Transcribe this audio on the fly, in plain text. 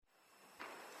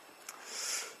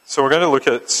So we're going to look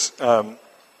at,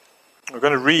 we're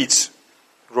going to read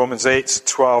Romans 8,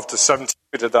 12 to 17.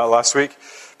 We did that last week.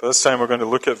 But this time we're going to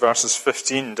look at verses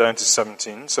 15 down to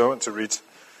 17. So I want to read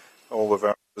all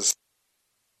the verses.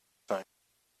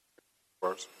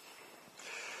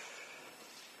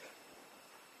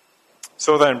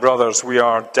 So then, brothers, we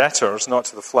are debtors, not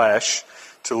to the flesh,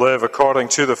 to live according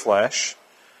to the flesh.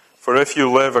 For if you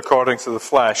live according to the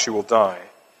flesh, you will die.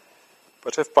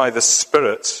 But if by the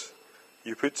Spirit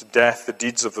you put to death the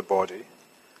deeds of the body,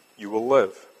 you will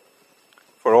live.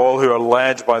 For all who are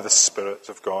led by the Spirit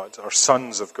of God are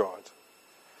sons of God.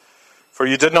 For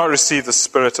you did not receive the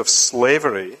spirit of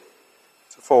slavery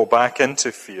to fall back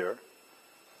into fear,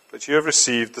 but you have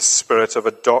received the spirit of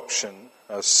adoption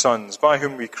as sons, by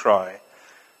whom we cry,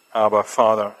 Abba,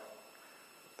 Father.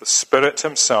 The Spirit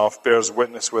himself bears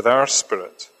witness with our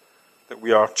spirit that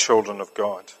we are children of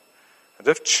God. And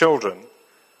if children,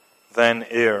 then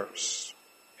heirs,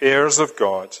 heirs of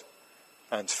God,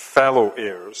 and fellow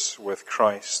heirs with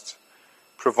Christ,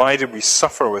 provided we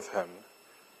suffer with him,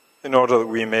 in order that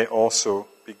we may also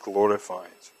be glorified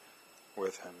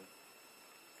with him.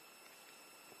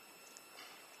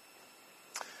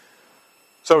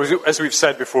 So, as we've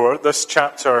said before, this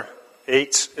chapter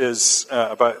 8 is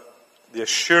about the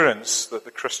assurance that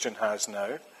the Christian has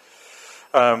now,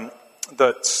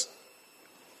 that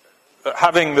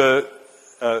having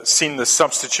seen the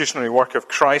substitutionary work of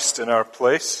Christ in our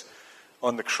place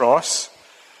on the cross,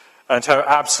 and how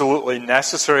absolutely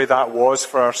necessary that was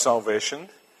for our salvation,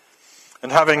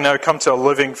 and having now come to a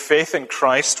living faith in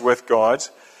Christ with God,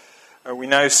 we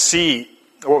now see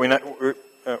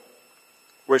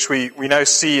which we now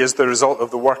see as the result of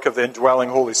the work of the indwelling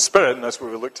Holy Spirit, and that's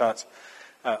what we looked at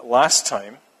last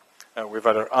time. We've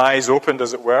had our eyes opened,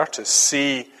 as it were, to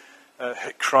see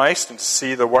Christ and to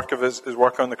see the work of his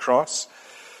work on the cross.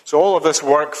 So all of this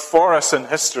work for us in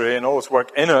history and all this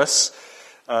work in us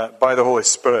by the Holy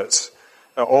Spirit,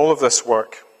 all of this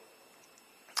work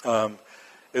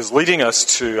is leading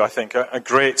us to, I think, a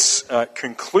great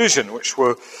conclusion, which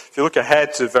will, if you look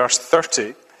ahead to verse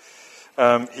 30,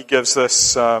 he gives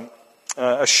this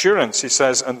assurance. He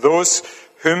says, and those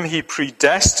whom he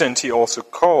predestined he also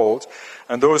called,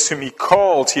 and those whom he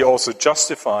called he also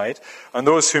justified, and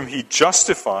those whom he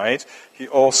justified he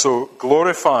also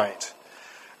glorified.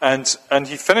 And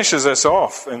he finishes this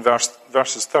off in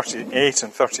verses 38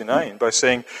 and 39 by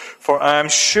saying, for I am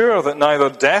sure that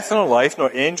neither death nor life,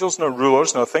 nor angels, nor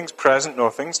rulers, nor things present, nor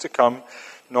things to come,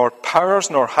 nor powers,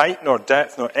 nor height, nor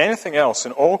depth, nor anything else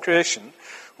in all creation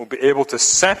will be able to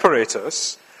separate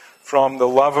us from the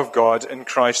love of God in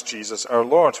Christ Jesus our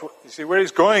Lord. You see, where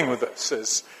he's going with this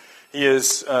is he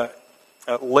is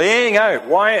laying out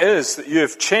why it is that you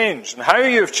have changed and how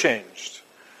you have changed.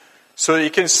 So that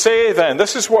you can say then,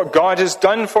 this is what God has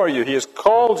done for you. He has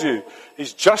called you.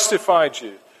 He's justified you.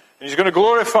 And he's going to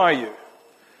glorify you.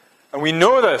 And we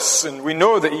know this, and we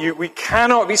know that we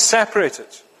cannot be separated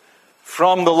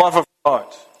from the love of God.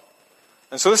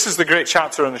 And so this is the great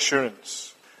chapter on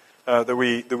assurance that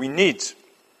we need.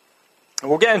 And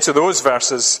we'll get into those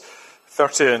verses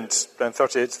 30 and then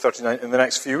 38 to 39 in the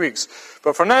next few weeks.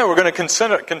 But for now, we're going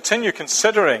to continue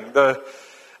considering the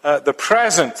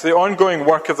present, the ongoing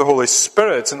work of the Holy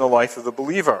Spirit in the life of the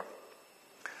believer.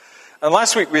 And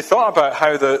last week we thought about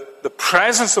how the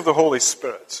presence of the Holy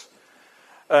Spirit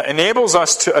enables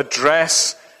us to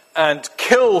address and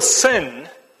kill sin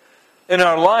in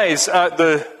our lives at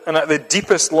the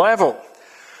deepest level.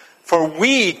 For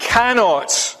we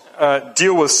cannot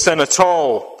deal with sin at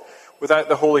all without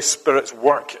the Holy Spirit's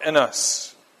work in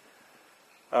us.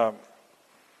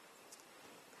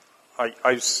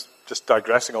 Just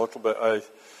digressing a little bit,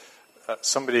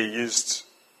 somebody used,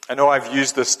 I know I've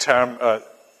used this term,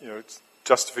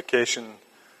 justification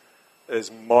is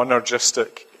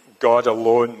monergistic, God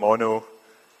alone, mono,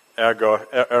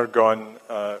 ergon,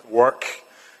 work,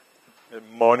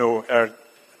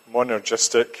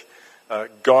 monergistic,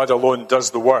 God alone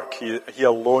does the work, he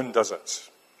alone does it.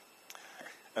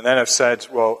 And then I've said,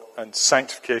 well, and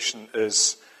sanctification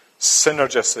is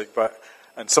synergistic,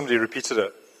 and somebody repeated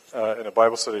it in a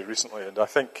Bible study recently, and I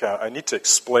think I need to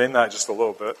explain that just a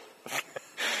little bit,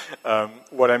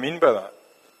 what I mean by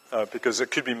that, because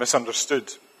it could be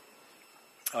misunderstood.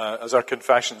 As our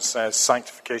confession says,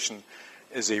 sanctification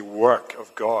is a work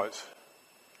of God,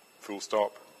 full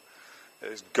stop.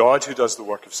 It is God who does the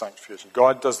work of sanctification.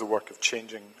 God does the work of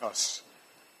changing us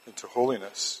into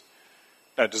holiness.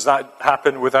 Now, does that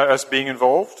happen without us being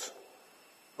involved?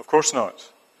 Of course not.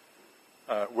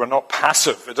 We're not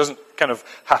passive. It doesn't kind of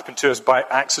happen to us by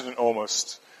accident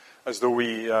almost, as though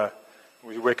we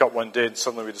wake up one day and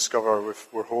suddenly we discover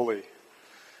we're holy.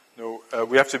 No,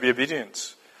 we have to be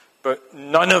obedient. But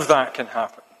none of that can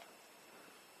happen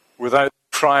without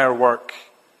the prior work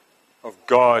of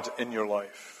God in your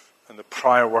life and the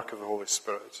prior work of the Holy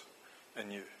Spirit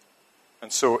in you.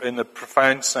 And so in the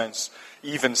profound sense,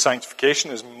 even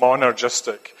sanctification is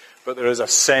monergistic, but there is a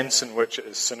sense in which it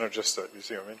is synergistic. You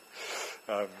see what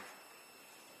I mean?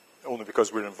 Only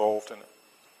because we're involved in it.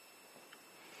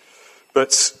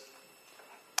 But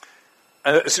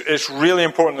it's really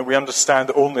important that we understand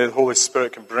that only the Holy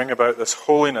Spirit can bring about this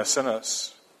holiness in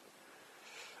us.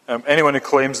 Anyone who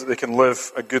claims that they can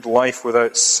live a good life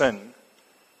without sin,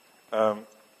 and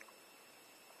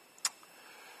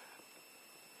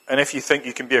if you think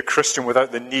you can be a Christian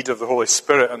without the need of the Holy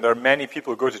Spirit, and there are many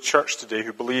people who go to church today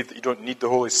who believe that you don't need the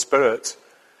Holy Spirit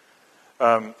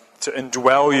to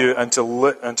indwell you and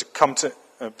to come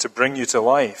to bring you to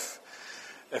life,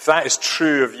 if that is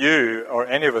true of you or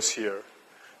any of us here,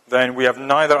 then we have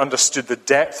neither understood the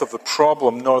depth of the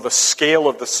problem nor the scale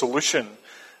of the solution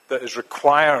that is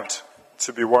required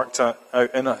to be worked out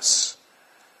in us.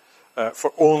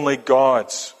 For only God,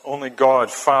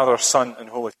 Father, Son, and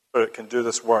Holy Spirit can do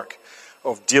this work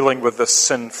of dealing with this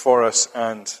sin for us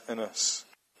and in us.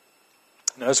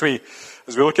 Now, as we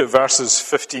look at verses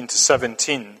 15 to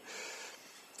 17,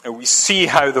 we see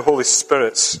how the Holy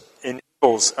Spirit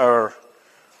enables our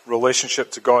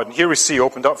relationship to God. And here we see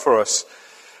opened up for us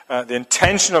the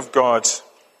intention of God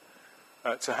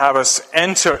to have us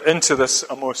enter into this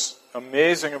most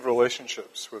amazing of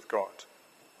relationships with God.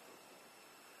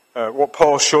 What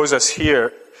Paul shows us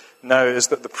here now is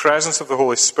that the presence of the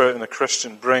Holy Spirit in a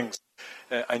Christian brings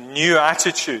a new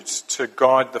attitude to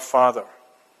God the Father.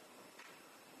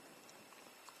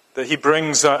 That he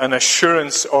brings an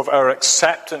assurance of our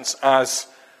acceptance as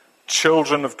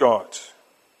children of God.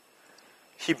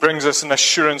 He brings us an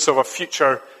assurance of a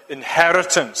future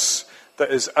inheritance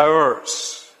that is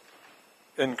ours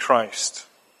in Christ,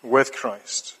 with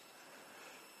Christ.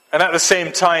 And at the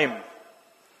same time,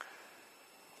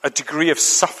 a degree of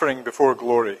suffering before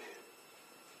glory.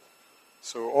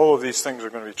 So all of these things are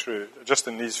going to be true, just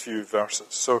in these few verses.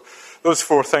 So those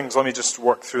four things, let me just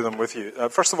work through them with you.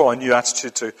 First of all, a new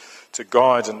attitude to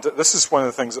God. And this is one of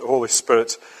the things that the Holy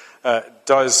Spirit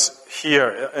does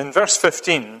here. In verse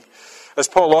 15, as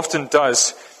Paul often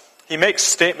does, he makes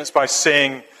statements by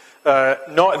saying,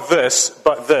 not this,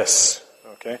 but this.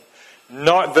 Okay?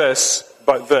 Not this,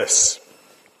 but this.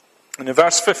 And in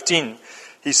verse 15,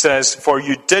 he says, for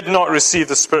you did not receive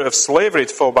the spirit of slavery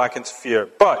to fall back into fear,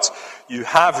 but you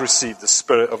have received the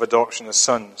spirit of adoption as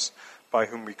sons, by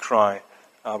whom we cry,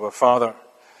 Abba, Father.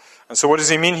 And so what does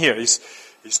he mean here? He's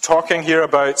talking here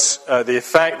about the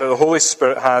effect that the Holy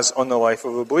Spirit has on the life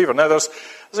of the believer. Now there's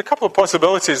a couple of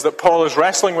possibilities that Paul is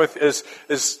wrestling with,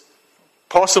 is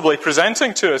possibly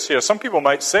presenting to us here. Some people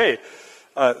might say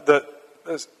that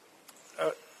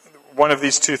one of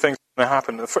these two things is going to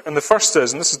happen. And the first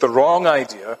is, and this is the wrong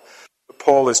idea that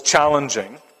Paul is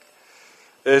challenging,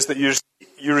 is that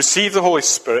you receive the Holy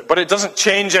Spirit, but it doesn't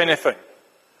change anything.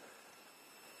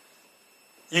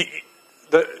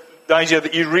 The idea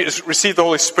that you receive the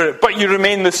Holy Spirit, but you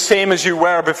remain the same as you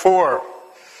were before.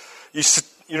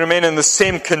 You remain in the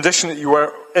same condition that you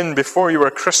were in before you were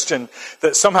a Christian,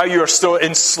 that somehow you are still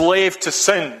enslaved to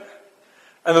sin,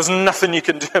 and there's nothing you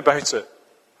can do about it.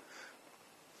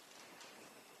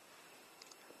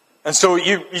 And so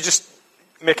you just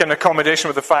make an accommodation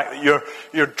with the fact that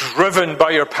you're driven by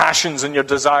your passions and your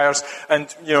desires,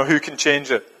 and who can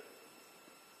change it,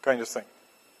 kind of thing.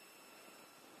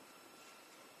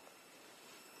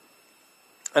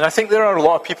 And I think there are a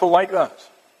lot of people like that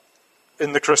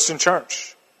in the Christian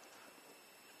church.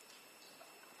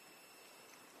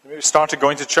 They maybe started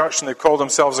going to church and they call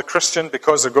themselves a Christian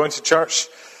because they're going to church,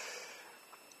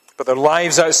 but their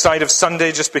lives outside of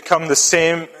Sunday just become the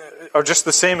same, or just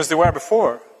the same as they were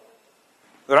before.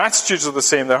 Their attitudes are the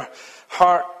same, their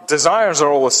heart desires are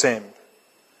all the same.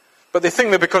 But they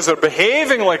think that because they're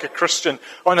behaving like a Christian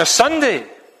on a Sunday,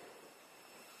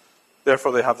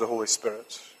 therefore they have the Holy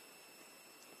Spirit.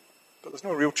 But there's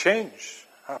no real change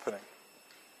happening.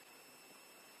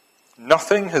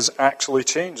 Nothing has actually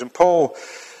changed. And Paul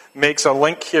makes a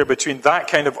link here between that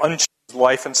kind of unchanged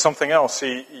life and something else.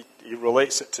 He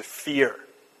relates it to fear.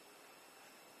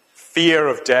 Fear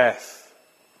of death.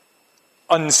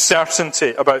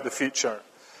 Uncertainty about the future.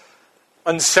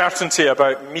 Uncertainty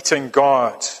about meeting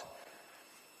God.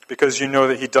 Because you know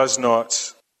that he does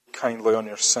not kindly on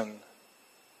your sin.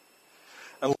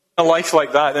 And a life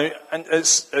like that, and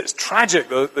it's tragic.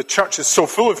 The church is so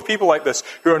full of people like this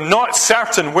who are not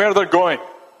certain where they're going.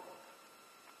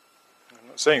 I'm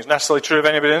not saying it's necessarily true of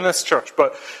anybody in this church,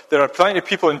 but there are plenty of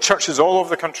people in churches all over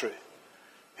the country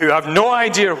who have no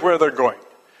idea where they're going.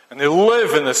 And they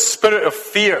live in the spirit of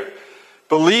fear,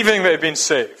 believing they've been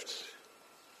saved.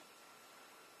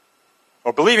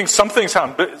 Or believing something's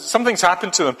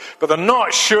happened to them, but they're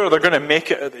not sure they're going to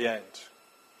make it at the end.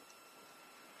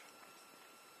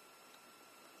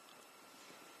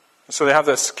 And so they have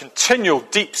this continual,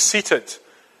 deep-seated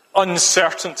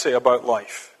uncertainty about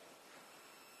life.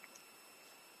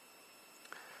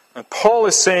 And Paul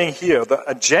is saying here that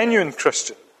a genuine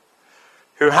Christian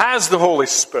who has the Holy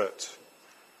Spirit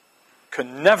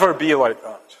can never be like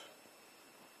that.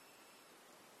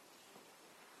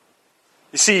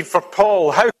 You see, for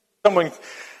Paul, how can someone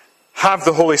have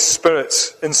the Holy Spirit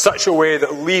in such a way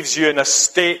that leaves you in a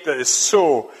state that is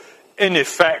so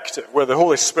ineffective, where the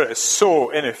Holy Spirit is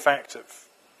so ineffective?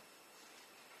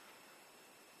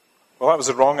 Well, that was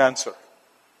the wrong answer.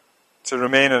 To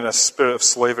remain in a spirit of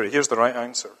slavery. Here's the right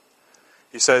answer.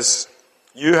 He says,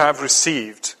 you have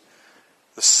received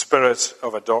the spirit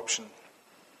of adoption.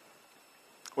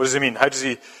 What does he mean? How does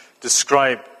he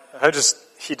describe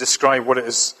what it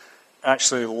is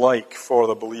actually like for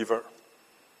the believer?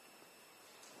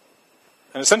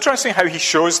 And it's interesting how he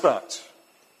shows that.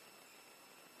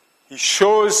 He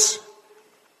shows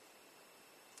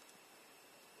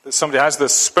that somebody has the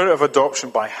spirit of adoption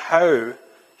by how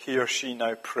he or she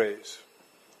now prays.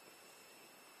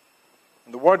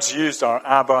 And the words used are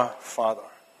Abba, Father.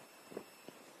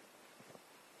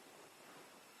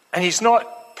 And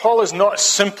Paul is not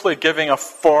simply giving a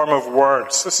form of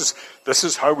words. This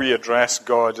is how we address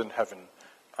God in heaven,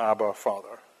 Abba,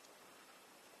 Father.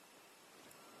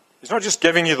 He's not just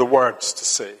giving you the words to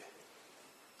say.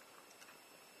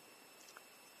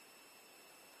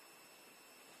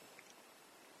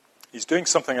 He's doing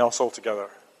something else altogether.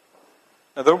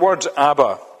 Now, the word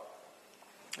Abba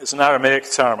is an Aramaic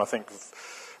term, I think,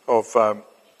 of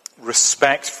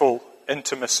respectful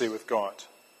intimacy with God.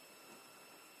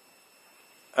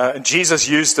 And Jesus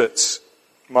used it,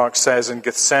 Mark says, in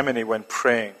Gethsemane when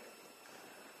praying.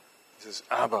 He says,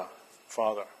 Abba,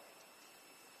 Father.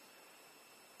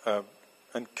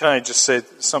 And can I just say,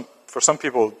 for some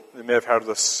people, they may have heard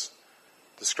this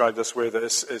described this way, that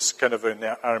it's kind of an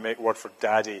Aramaic word for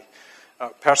daddy.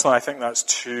 Personally, I think that's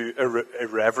too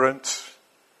irreverent.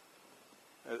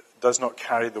 It does not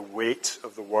carry the weight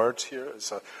of the word here.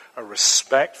 It's a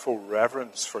respectful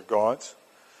reverence for God,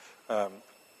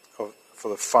 for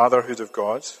the fatherhood of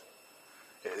God.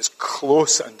 It is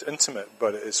close and intimate,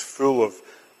 but it is full of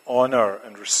honor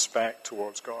and respect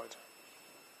towards God.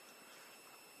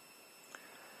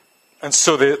 And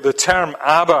so the term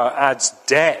Abba adds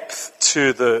depth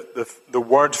to the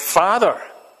word Father.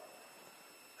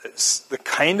 It's the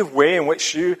kind of way in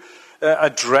which you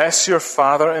address your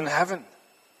Father in heaven.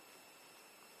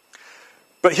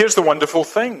 But here's the wonderful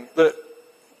thing, that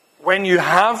when you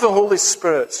have the Holy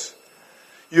Spirit,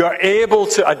 you are able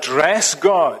to address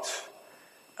God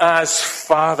as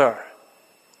Father,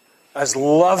 as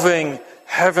loving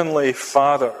Heavenly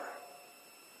Father,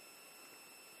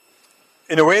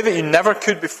 in a way that you never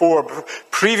could before.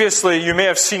 Previously, you may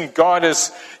have seen God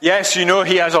as, yes, you know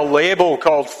He has a label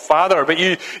called Father, but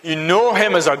you know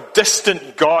Him as a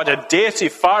distant God, a deity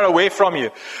far away from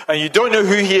you, and you don't know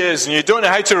who He is, and you don't know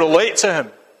how to relate to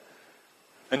Him.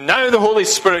 And now the Holy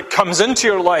Spirit comes into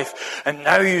your life, and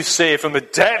now you say from the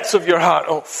depths of your heart,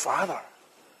 oh, Father,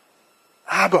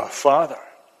 Abba, Father,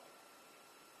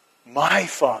 my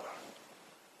Father.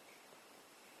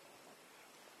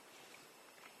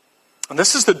 And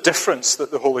this is the difference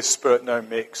that the Holy Spirit now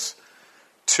makes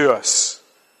to us.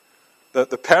 That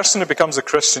the person who becomes a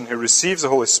Christian, who receives the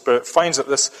Holy Spirit, finds that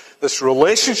this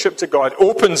relationship to God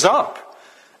opens up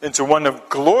into one of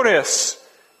glorious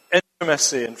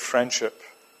intimacy and friendship.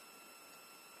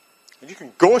 And you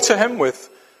can go to Him with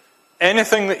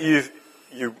anything that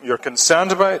you're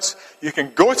concerned about. You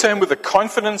can go to Him with the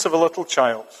confidence of a little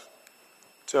child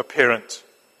to a parent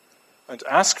and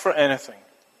ask for anything,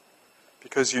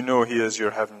 because you know He is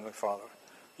your Heavenly Father.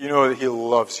 You know that He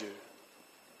loves you,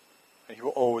 and He will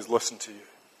always listen to you.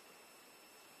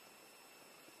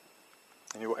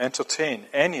 And He will entertain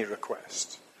any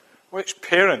request. Which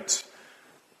parent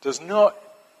does not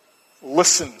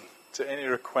listen to any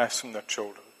request from their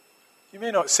children? You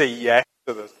may not say yes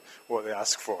to what they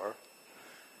ask for,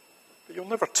 but you'll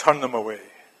never turn them away.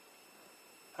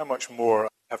 How much more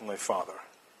Heavenly Father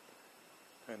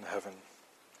in heaven?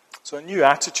 So a new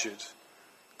attitude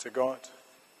to God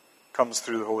comes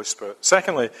through the Holy Spirit.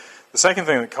 Secondly, the second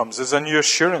thing that comes is a new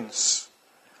assurance.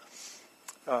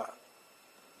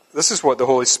 This is what the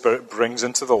Holy Spirit brings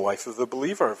into the life of the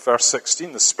believer. Verse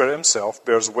 16, the Spirit Himself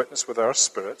bears witness with our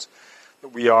spirit that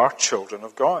we are children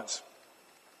of God.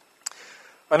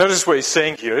 I notice what he's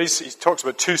saying here. He talks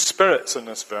about two spirits in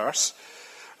this verse.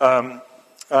 And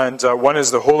one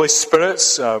is the Holy Spirit,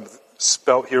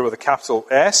 spelt here with a capital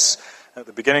S at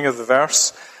the beginning of the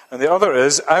verse. And the other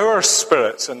is our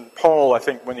spirit. And Paul, I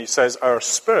think, when he says our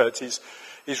spirit,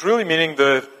 he's really meaning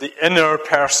the inner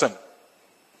person.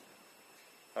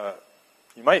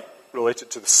 You might relate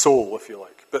it to the soul, if you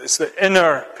like. But it's the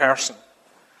inner person.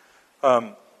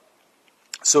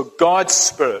 So God's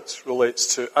Spirit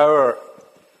relates to our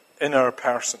inner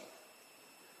person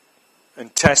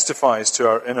and testifies to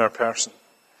our inner person.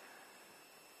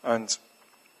 And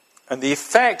the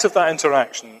effect of that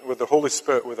interaction with the Holy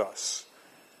Spirit with us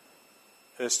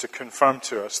is to confirm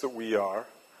to us that we are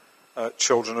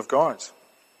children of God.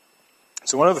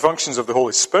 So one of the functions of the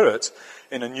Holy Spirit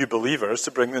in a new believer is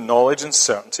to bring the knowledge and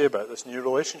certainty about this new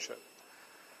relationship.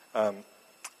 That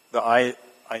I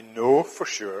know for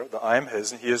sure that I am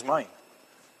his and he is mine.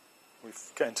 We've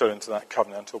entered into that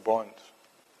covenantal bond.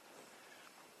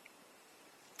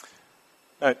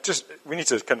 Now, we need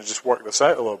to kind of just work this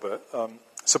out a little bit.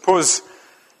 Suppose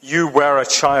you were a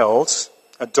child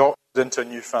adopted into a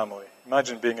new family.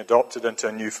 Imagine being adopted into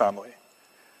a new family.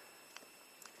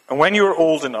 And when you were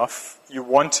old enough, you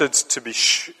wanted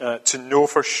to know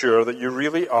for sure that you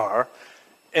really are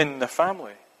in the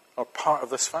family, or part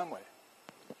of this family.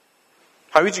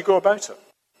 How would you go about it?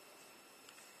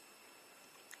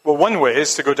 Well, one way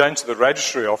is to go down to the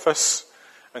registry office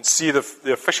and see the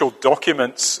official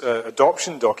documents,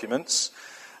 adoption documents,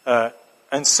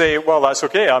 and say, well, that's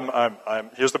okay,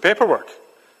 here's the paperwork.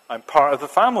 I'm part of the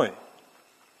family.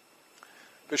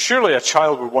 But surely a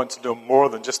child would want to know more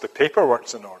than just the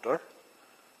paperwork's in order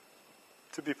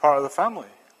to be part of the family.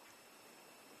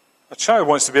 A child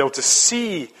wants to be able to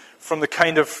see from the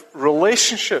kind of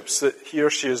relationships that he or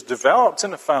she has developed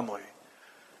in a family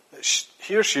that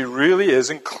he or she really is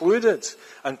included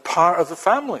and part of the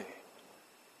family.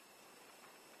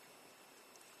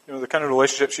 You know, the kind of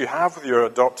relationships you have with your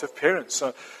adoptive parents,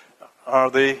 are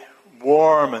they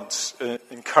warm and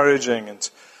encouraging and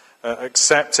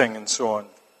accepting and so on?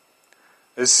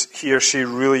 Is he or she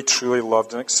really, truly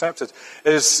loved and accepted?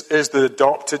 Is the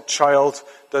adopted child,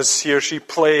 does he or she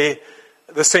play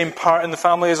the same part in the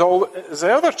family as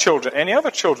the other children, any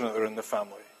other children that are in the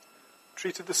family?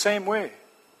 Treated the same way.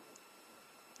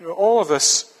 You know, all of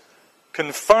this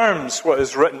confirms what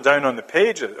is written down on the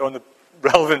page, on the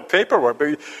relevant paperwork,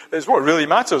 but it's what really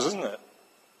matters, isn't it?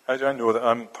 How do I know that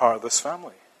I'm part of this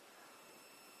family?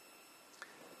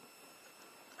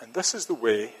 And this is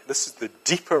the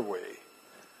deeper way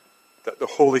that the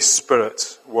Holy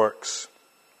Spirit works.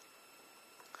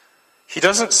 He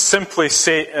does not simply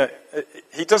say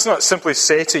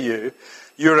to you,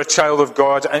 you're a child of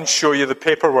God, and show you the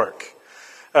paperwork.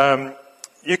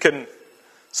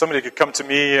 Somebody could come to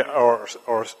me, or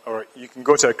you can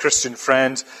go to a Christian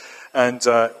friend, and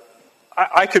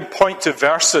I could point to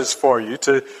verses for you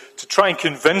to try and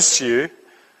convince you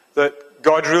that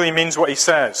God really means what he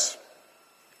says.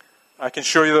 I can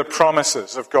show you the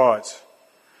promises of God.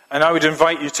 And I would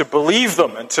invite you to believe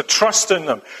them and to trust in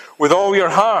them with all your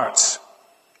heart.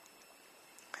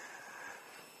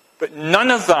 But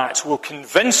none of that will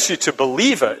convince you to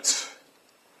believe it.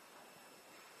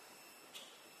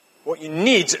 What you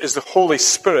need is the Holy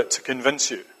Spirit to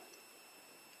convince you.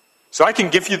 So I can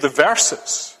give you the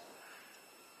verses,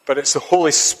 but it's the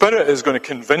Holy Spirit who's going to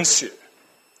convince you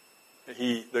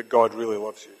that God really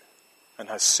loves you and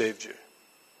has saved you.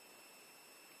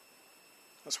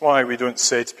 That's why we don't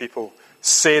say to people,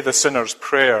 say the sinner's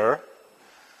prayer,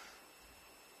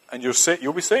 and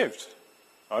you'll be saved.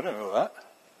 I don't know that.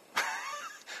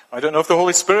 I don't know if the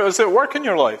Holy Spirit is at work in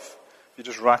your life. You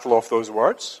just rattle off those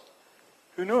words.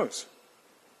 Who knows?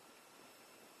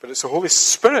 But it's the Holy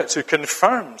Spirit who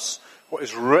confirms what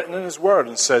is written in his word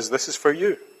and says, this is for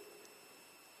you.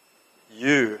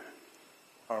 You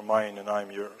are mine and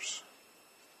I'm yours.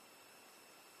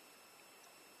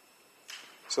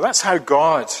 So that's how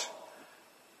God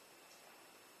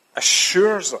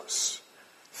assures us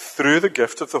through the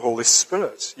gift of the Holy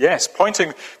Spirit. Yes,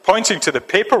 pointing to the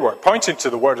paperwork, pointing to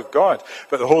the Word of God,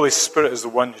 but the Holy Spirit is the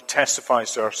one who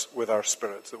testifies to us with our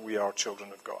spirit that we are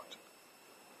children of God.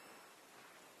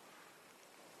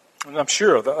 And I'm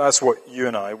sure that that's what you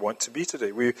and I want to be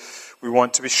today. We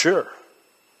want to be sure.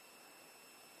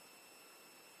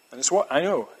 And it's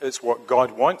what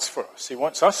God wants for us. He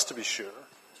wants us to be sure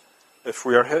if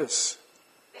we are his.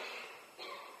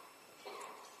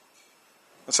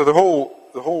 And so the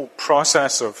whole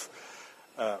process of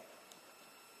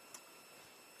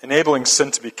enabling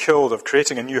sin to be killed, of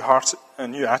creating a new heart, a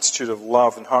new attitude of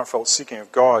love and heartfelt seeking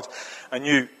of God, a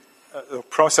new the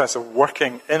process of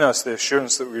working in us, the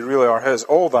assurance that we really are His,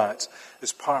 all that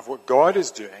is part of what God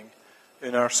is doing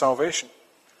in our salvation.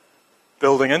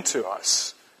 Building into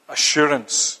us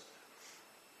assurance.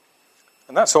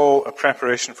 And that's all a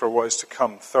preparation for what is to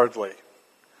come. Thirdly,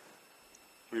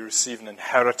 we receive an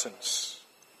inheritance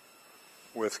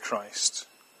with Christ.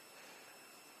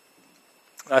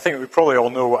 And I think we probably all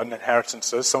know what an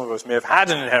inheritance is. Some of us may have had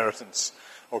an inheritance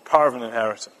or part of an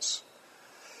inheritance.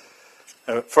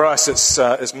 For us,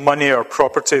 it's money or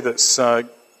property that's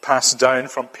passed down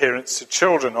from parents to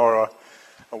children, or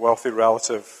a wealthy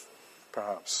relative,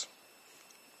 perhaps.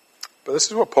 But this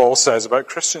is what Paul says about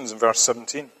Christians in verse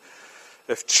 17.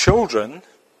 If children,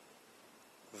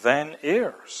 then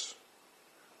heirs.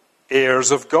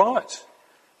 Heirs of God,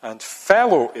 and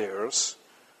fellow heirs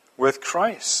with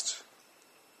Christ.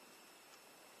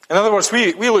 In other words,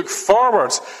 we look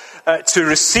forward to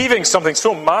receiving something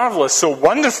so marvelous, so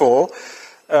wonderful,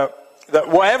 that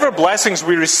whatever blessings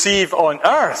we receive on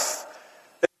earth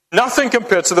is nothing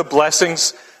compared to the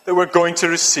blessings that we're going to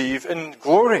receive in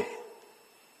glory.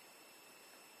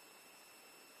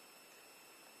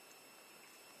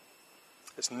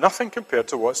 It's nothing compared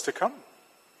to what's to come.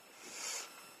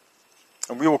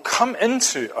 And we will come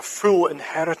into a full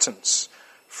inheritance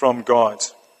from God.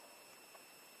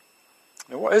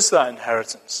 Now, what is that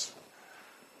inheritance?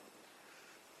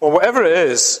 Well, whatever it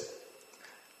is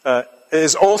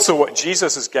also what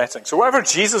Jesus is getting. So whatever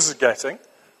Jesus is getting,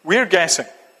 we're getting.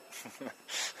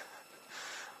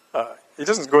 He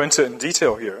doesn't go into it in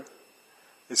detail here.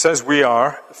 He says we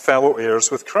are fellow heirs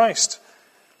with Christ.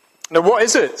 Now, what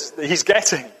is it that he's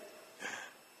getting?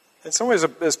 In some ways,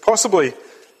 it's possibly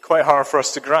quite hard for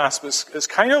us to grasp. It's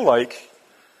kind of like,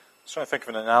 I was trying to think of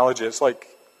an analogy. It's like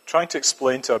trying to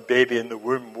explain to a baby in the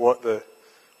womb what the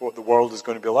world is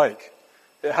going to be like.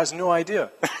 It has no idea.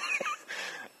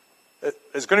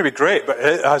 It's going to be great, but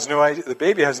it has no idea. The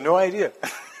baby has no idea.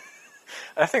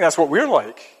 And I think that's what we're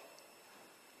like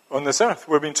on this earth.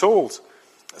 We're being told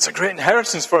it's a great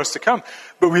inheritance for us to come,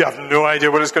 but we have no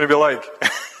idea what it's going to be like.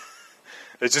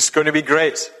 It's just going to be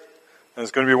great, and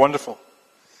it's going to be wonderful.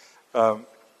 And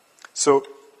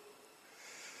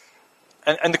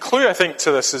the clue, I think,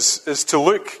 to this is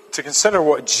to consider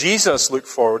what Jesus looked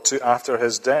forward to after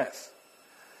his death.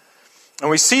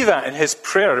 And we see that in his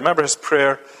prayer. Remember his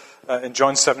prayer in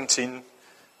John 17,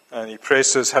 and he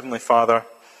prays to his heavenly Father,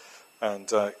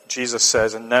 and Jesus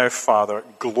says, "And now, Father,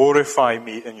 glorify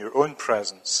me in your own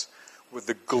presence with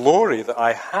the glory that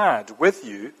I had with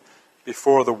you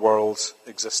before the world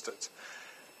existed."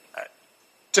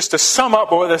 Just to sum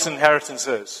up what this inheritance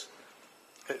is,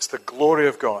 it's the glory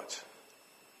of God.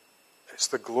 It's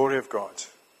the glory of God.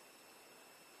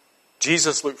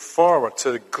 Jesus looked forward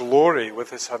to the glory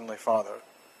with his heavenly Father.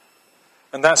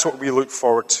 And that's what we look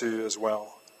forward to as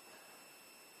well.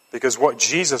 Because what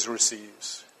Jesus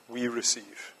receives, we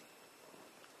receive.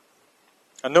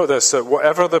 And note this, that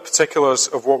whatever the particulars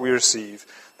of what we receive,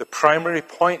 the primary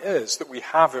point is that we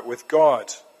have it with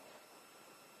God.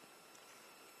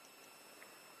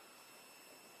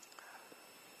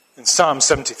 In Psalm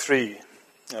 73,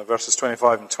 verses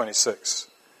 25 and 26,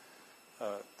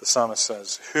 the psalmist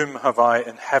says, "Whom have I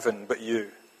in heaven but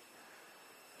you?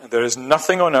 And there is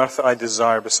nothing on earth that I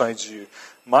desire besides you.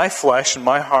 My flesh and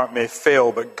my heart may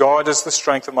fail, but God is the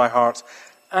strength of my heart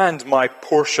and my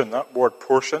portion." That word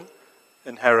portion,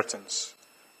 inheritance.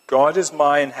 God is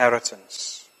my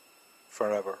inheritance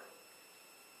forever.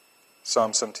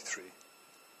 Psalm 73.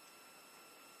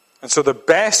 And so the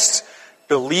best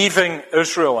believing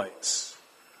Israelites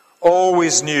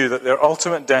always knew that their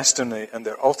ultimate destiny and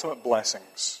their ultimate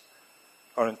blessings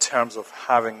are in terms of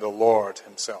having the Lord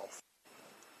himself.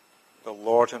 The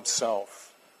Lord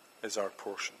himself is our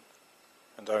portion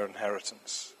and our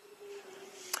inheritance.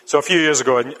 So a few years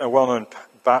ago, a well-known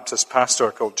Baptist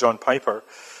pastor called John Piper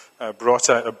brought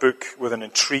out a book with an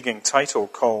intriguing title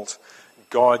called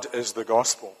 "God is the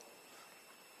Gospel."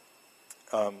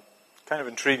 Kind of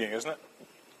intriguing, isn't it?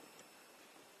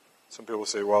 Some people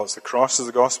say, well, it's the cross is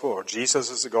the gospel, or Jesus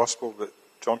is the gospel, but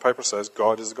John Piper says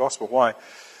God is the gospel. Why?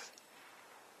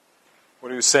 What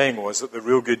he was saying was that the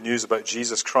real good news about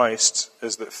Jesus Christ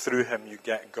is that through him you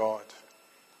get God.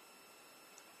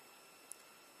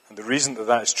 And the reason that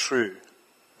that is true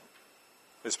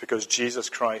is because Jesus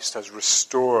Christ has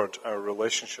restored our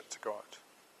relationship to God.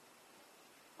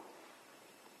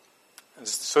 And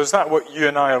so is that what you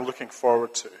and I are looking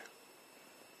forward to?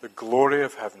 The glory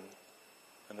of heaven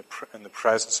in the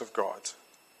presence of God.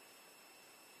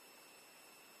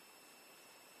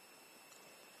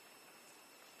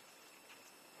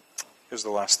 Here's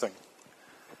the last thing.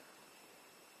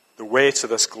 The way to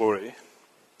this glory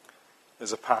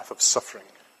is a path of suffering.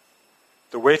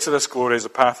 The way to this glory is a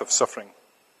path of suffering.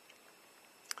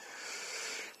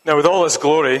 Now, with all this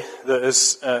glory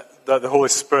that the Holy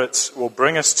Spirit will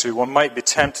bring us to, one might be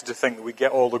tempted to think that we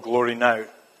get all the glory now.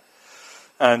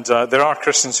 And there are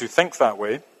Christians who think that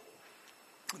way,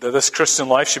 that this Christian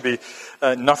life should be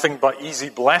nothing but easy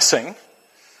blessing,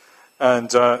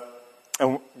 and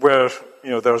where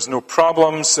there's no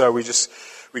problems,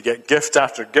 we get gift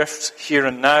after gift here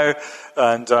and now,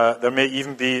 and there may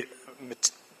even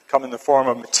come in the form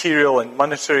of material and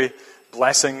monetary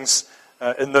blessings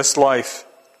in this life.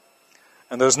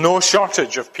 And there's no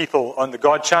shortage of people on the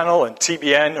God Channel and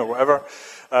TBN or whatever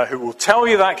who will tell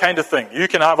you that kind of thing. You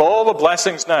can have all the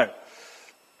blessings now.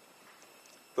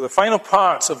 But the final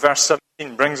part of verse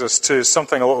 17 brings us to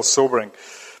something a little sobering.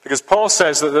 Because Paul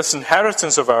says that this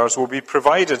inheritance of ours will be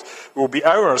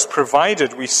ours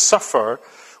provided we suffer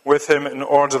with him in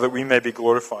order that we may be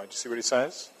glorified. You see what he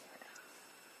says?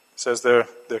 He says there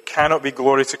cannot be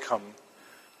glory to come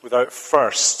without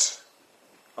first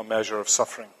a measure of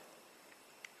suffering.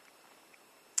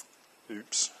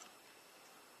 Oops.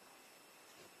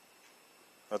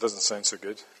 That doesn't sound so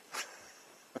good.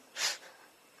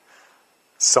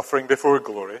 Suffering before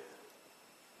glory.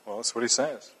 Well, that's what he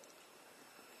says.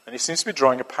 And he seems to be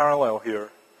drawing a parallel here.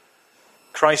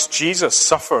 Christ Jesus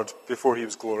suffered before he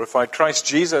was glorified. Christ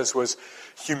Jesus was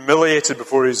humiliated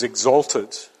before he was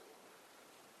exalted.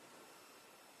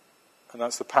 And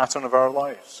that's the pattern of our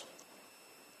lives.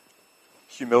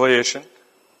 Humiliation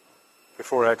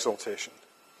before exaltation.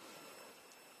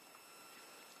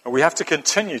 And we have to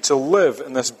continue to live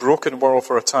in this broken world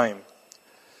for a time.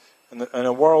 In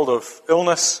a world of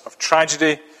illness, of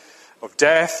tragedy, of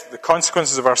death, the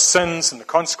consequences of our sins and the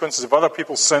consequences of other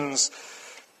people's sins.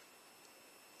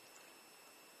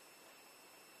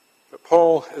 But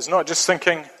Paul is not just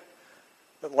thinking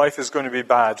that life is going to be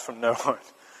bad from now on.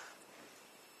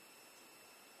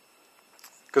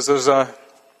 Because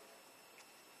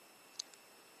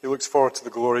he looks forward to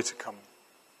the glory to come.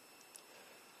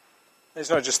 He's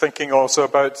not just thinking also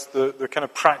about the kind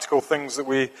of practical things that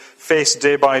we face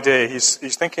day by day. He's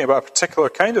thinking about a particular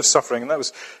kind of suffering, and that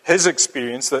was his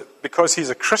experience, that because he's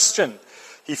a Christian,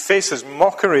 he faces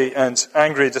mockery and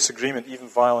angry disagreement, even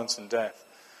violence and death.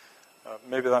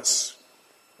 Maybe that's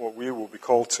what we will be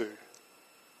called to.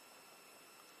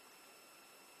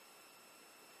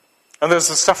 And there's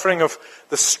the suffering of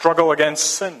the struggle against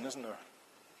sin, isn't there?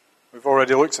 We've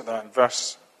already looked at that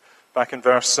back in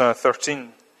verse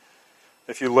 13.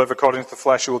 If you live according to the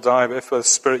flesh, you will die, but if by the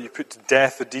Spirit you put to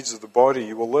death the deeds of the body,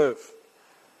 you will live.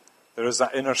 There is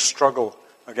that inner struggle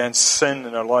against sin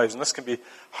in our lives, and this can be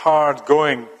hard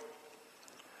going.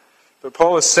 But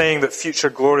Paul is saying that future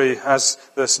glory has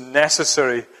this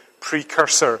necessary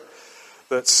precursor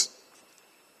that's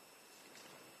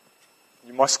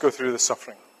you must go through the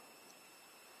suffering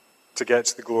to get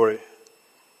to the glory.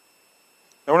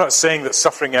 Now, we're not saying that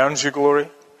suffering earns you glory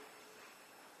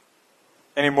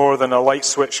any more than a light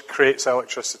switch creates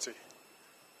electricity.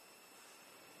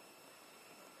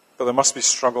 But there must be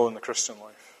struggle in the Christian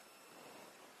life.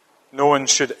 No one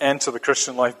should enter the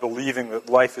Christian life believing that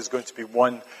life is going to be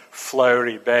one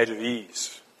flowery bed of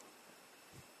ease.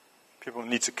 People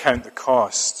need to count the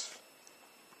cost.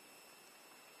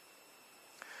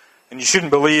 And you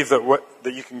shouldn't believe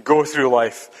that you can go through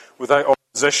life without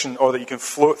opposition, or that you can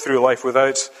float through life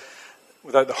without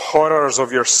the horrors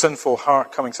of your sinful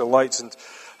heart coming to light and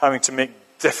having to make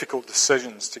difficult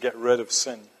decisions to get rid of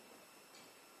sin.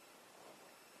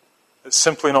 It's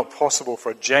simply not possible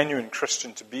for a genuine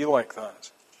Christian to be like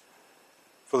that,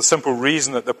 for the simple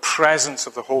reason that the presence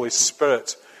of the Holy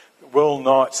Spirit will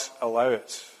not allow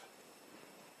it.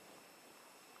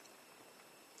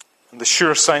 And the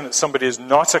sure sign that somebody is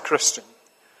not a Christian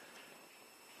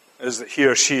is that he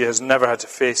or she has never had to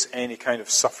face any kind of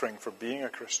suffering for being a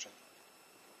Christian.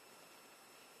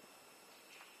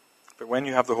 But when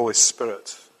you have the Holy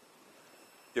Spirit,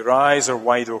 your eyes are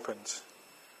wide opened,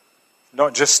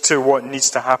 not just to what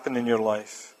needs to happen in your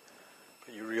life,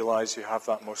 but you realize you have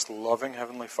that most loving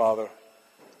Heavenly Father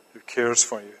who cares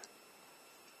for you.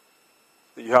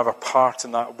 That you have a part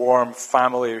in that warm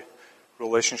family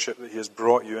relationship that He has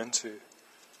brought you into.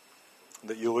 And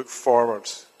that you look forward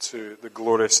to the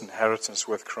glorious inheritance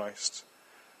with Christ.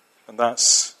 And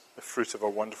that's the fruit of a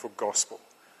wonderful gospel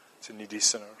to needy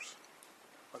sinners.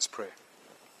 Let's pray.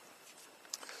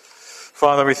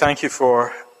 Father, we thank you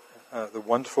for the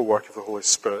wonderful work of the Holy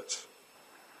Spirit.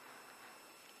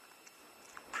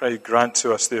 Pray, grant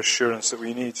to us the assurance that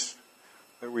we need,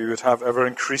 that we would have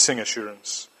ever-increasing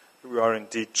assurance that we are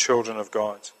indeed children of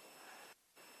God.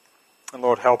 And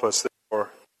Lord, help us, therefore,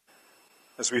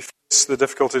 as we face the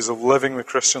difficulties of living the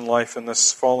Christian life in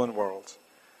this fallen world.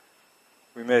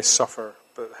 We may suffer,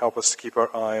 but help us to keep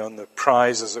our eye on the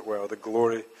prize, as it were, the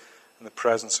glory and the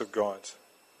presence of God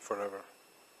forever.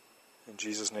 In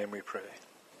Jesus' name we pray.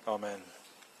 Amen.